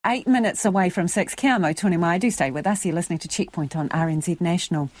8 minutes away from 6. Kia amo tōne mai. Do stay with us. You're listening to Checkpoint on RNZ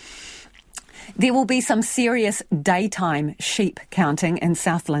National. There will be some serious daytime sheep counting in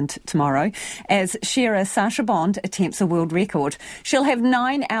Southland tomorrow as shearer Sacha Bond attempts a world record. She'll have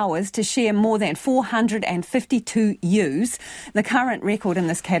 9 hours to shear more than 452 ewes, the current record in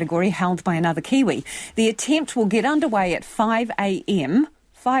this category held by another Kiwi. The attempt will get underway at 5 a.m,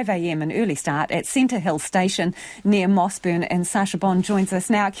 an early start at Centre Hill Station near Mossburn, and Sacha Bond joins us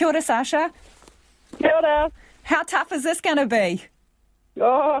now. Kia ora, Sacha. Kia ora. How tough is this going to be?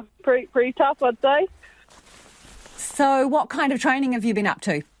 Oh, pretty tough, I'd say. So what kind of training have you been up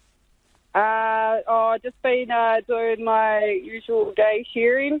to? I've just been doing my usual day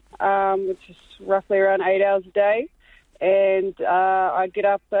shearing, which is roughly around 8 hours a day. And I get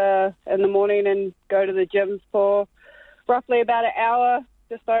up in the morning and go to the gym for roughly about an hour,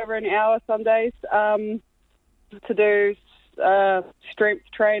 just over an hour some days, to do strength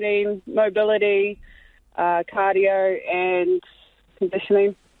training, mobility, cardio and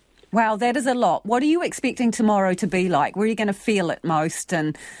conditioning. Wow, that is a lot. What are you expecting tomorrow to be like? Where are you going to feel it most,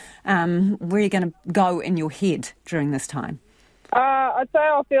 and where are you going to go in your head during this time? I'd say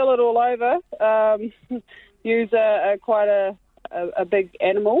I'll feel it all over. Use quite a big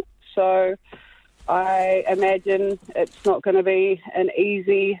animal, so I imagine it's not going to be an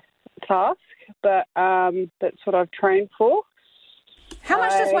easy task, but that's what I've trained for. How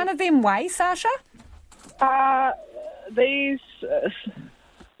much does one of them weigh, Sacha? These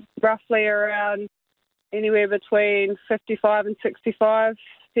roughly around anywhere between 55 and 65,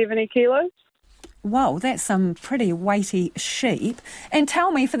 70 kilos. Whoa, that's some pretty weighty sheep. And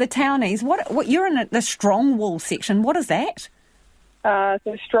tell me, for the townies, what you're in the strong wool section. What is that?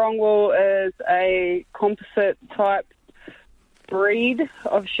 So strong wool is a composite type breed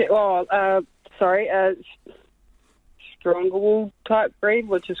of sheep. Stronger wool type breed,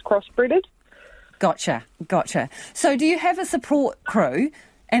 which is crossbreeded. Gotcha. So do you have a support crew,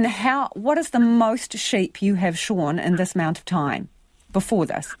 and what is the most sheep you have shorn in this amount of time before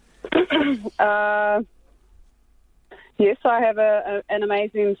this? Yes, I have an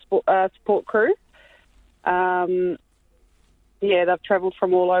amazing support crew. They've travelled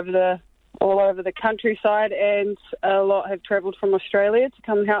from all over the countryside, and a lot have travelled from Australia to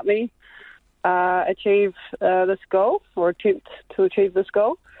come and help me achieve this goal, or attempt to achieve this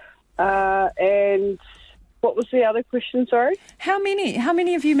goal. And what was the other question? Sorry. How many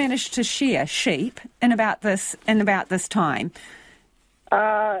have you managed to shear sheep in about this time?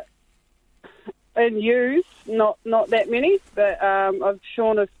 In ewes, not that many, but I've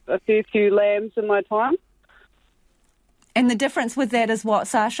shorn a fair few lambs in my time. And the difference with that is what,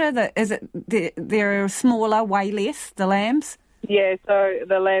 Sacha? They're smaller, way less, the lambs? Yeah, so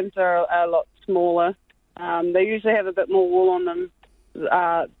the lambs are a lot smaller. They usually have a bit more wool on them,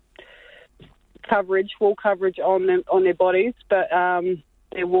 wool coverage on their bodies, but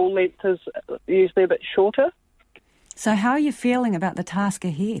their wool length is usually a bit shorter. So how are you feeling about the task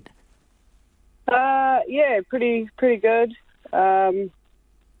ahead? Pretty good.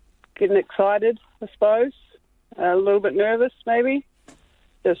 Getting excited, I suppose. A little bit nervous, maybe.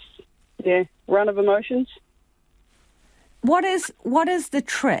 Run of emotions. What is the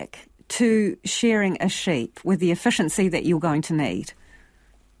trick to shearing a sheep with the efficiency that you're going to need?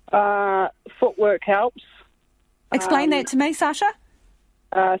 Footwork helps. Explain that to me, Sacha.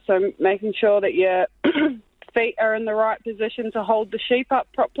 So making sure that your feet are in the right position to hold the sheep up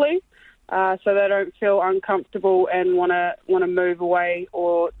properly, so they don't feel uncomfortable and want to move away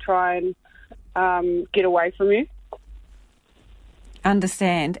or try and get away from you.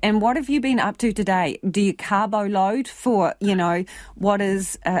 Understand. And what have you been up to today? Do you carbo load for, what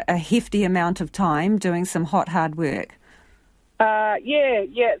is a hefty amount of time doing some hard work? So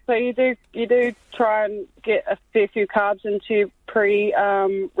you do try and get a fair few carbs into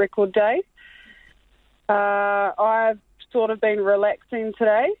pre-record day. I've sort of been relaxing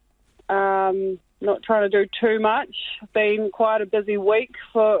today, not trying to do too much. Been quite a busy week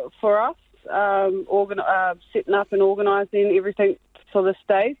for us, setting up and organising everything for this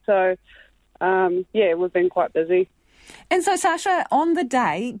day. So, we've been quite busy. And so, Sacha, on the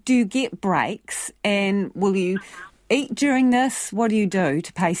day, do you get breaks, and will you eat during this? What do you do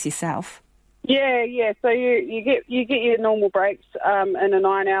to pace yourself? Yeah. So you get your normal breaks in a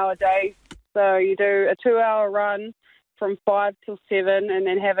 9-hour day. So you do a 2-hour run from 5 till 7, and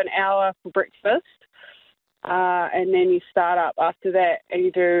then have an hour for breakfast. And then you start up after that, and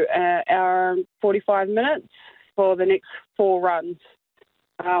you do an hour and 45 minutes for the next 4 runs,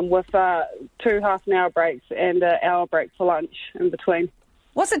 with 2 half-an-hour breaks and an hour break for lunch in between.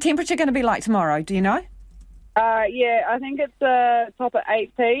 What's the temperature going to be like tomorrow? Do you know? Yeah, I think it's top at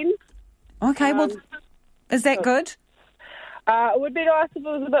 18. Okay, well, is that good? It would be nice if it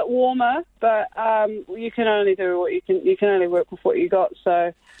was a bit warmer, but you can only do what you can. You can only work with what you got,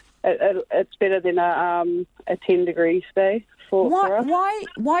 so it's better than a 10 degrees day for us.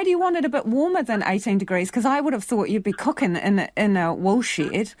 Why do you want it a bit warmer than 18 degrees? Because I would have thought you'd be cooking in a wool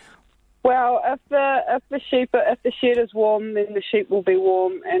shed. Well, if the shed is warm, then the sheep will be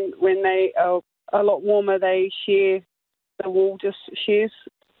warm, and when they are a lot warmer, the wool just shears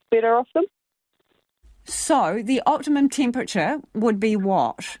better off them. So the optimum temperature would be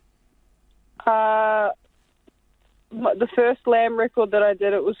what? The first lamb record that I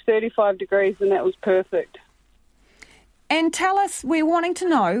did, it was 35 degrees, and that was perfect. And tell us, we're wanting to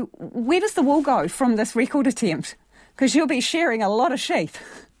know, where does the wool go from this record attempt? Because you'll be shearing a lot of sheep.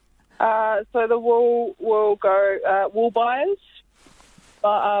 So the wool will go, wool buyers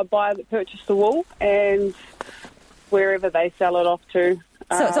buy that purchase the wool, and wherever they sell it off to.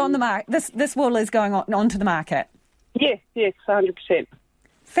 So it's on the market. This wool is going onto the market? Yes, 100%.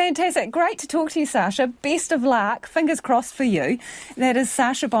 Fantastic. Great to talk to you, Sacha. Best of luck. Fingers crossed for you. That is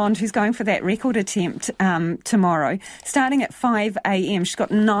Sacha Bond, who's going for that record attempt tomorrow, starting at 5 a.m. She's got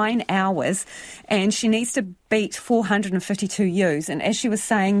 9 hours and she needs to beat 452 ewes. And as she was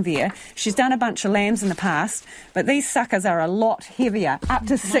saying there, she's done a bunch of lambs in the past, but these suckers are a lot heavier, up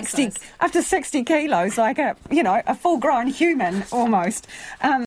to 60 kilos, like a full-grown human almost.